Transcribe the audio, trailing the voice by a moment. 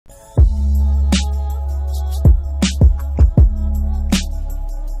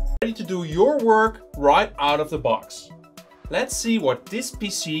ready to do your work right out of the box. Let's see what this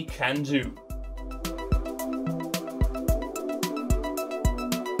PC can do.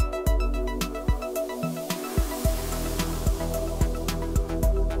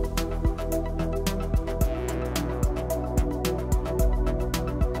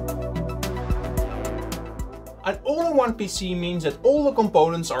 An all-in-one PC means that all the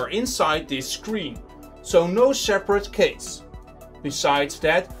components are inside this screen, so no separate case. Besides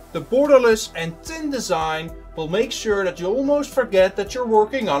that, the borderless and thin design will make sure that you almost forget that you're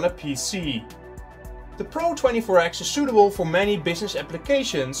working on a PC. The Pro 24X is suitable for many business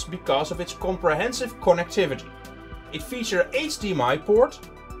applications because of its comprehensive connectivity. It features an HDMI port,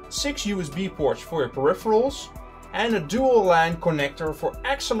 6 USB ports for your peripherals, and a dual LAN connector for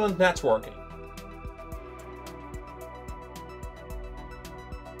excellent networking.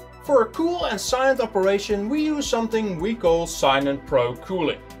 For a cool and silent operation, we use something we call Silent Pro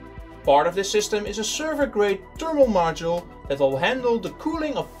cooling. Part of this system is a server-grade thermal module that will handle the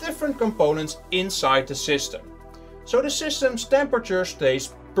cooling of different components inside the system, so the system's temperature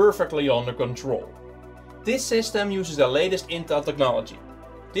stays perfectly under control. This system uses the latest Intel technology.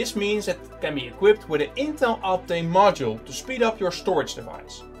 This means that it can be equipped with an Intel Optane module to speed up your storage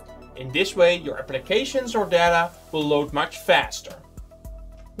device. In this way, your applications or data will load much faster.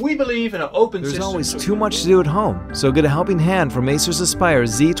 We believe in an open system. There's always too much to do at home, so get a helping hand from Acer's Aspire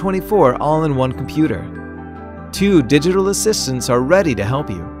Z24 all-in-one computer. 2 digital assistants are ready to help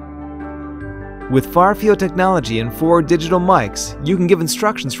you. With far-field technology and 4 digital mics, you can give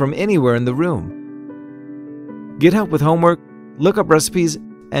instructions from anywhere in the room. Get help with homework, look up recipes,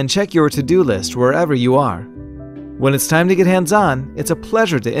 and check your to-do list wherever you are. When it's time to get hands-on, it's a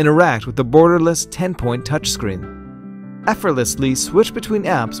pleasure to interact with the borderless 10-point touchscreen. Effortlessly switch between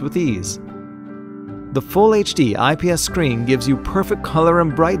apps with ease. The Full HD IPS screen gives you perfect color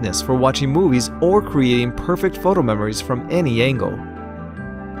and brightness for watching movies or creating perfect photo memories from any angle.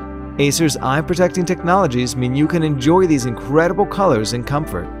 Acer's eye-protecting technologies mean you can enjoy these incredible colors and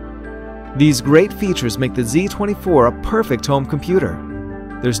comfort. These great features make the Z24 a perfect home computer.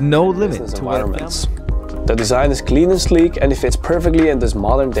 There's no limit to environments. The design is clean and sleek, and it fits perfectly in this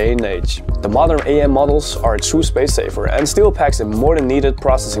modern day and age. The modern AM models are a true space saver and still packs in more than needed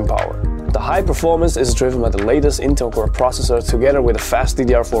processing power. The high performance is driven by the latest Intel Core processor together with a fast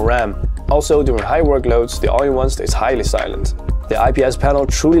DDR4 RAM. Also, during high workloads, the all-in-one stays highly silent. The IPS panel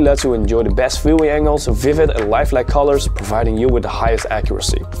truly lets you enjoy the best viewing angles, vivid and lifelike colors, providing you with the highest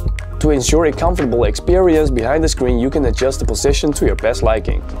accuracy. To ensure a comfortable experience behind the screen, you can adjust the position to your best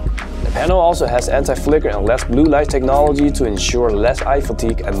liking. The panel also has anti-flicker and less blue light technology to ensure less eye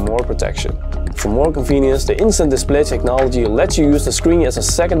fatigue and more protection. For more convenience, the instant display technology lets you use the screen as a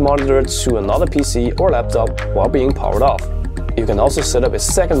second monitor to another PC or laptop while being powered off. You can also set up a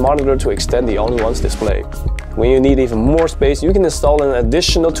second monitor to extend the all-in-one's display. When you need even more space, you can install an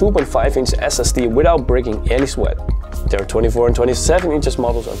additional 2.5-inch SSD without breaking any sweat. There are 24 and 27 inches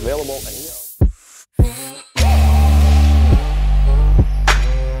models available.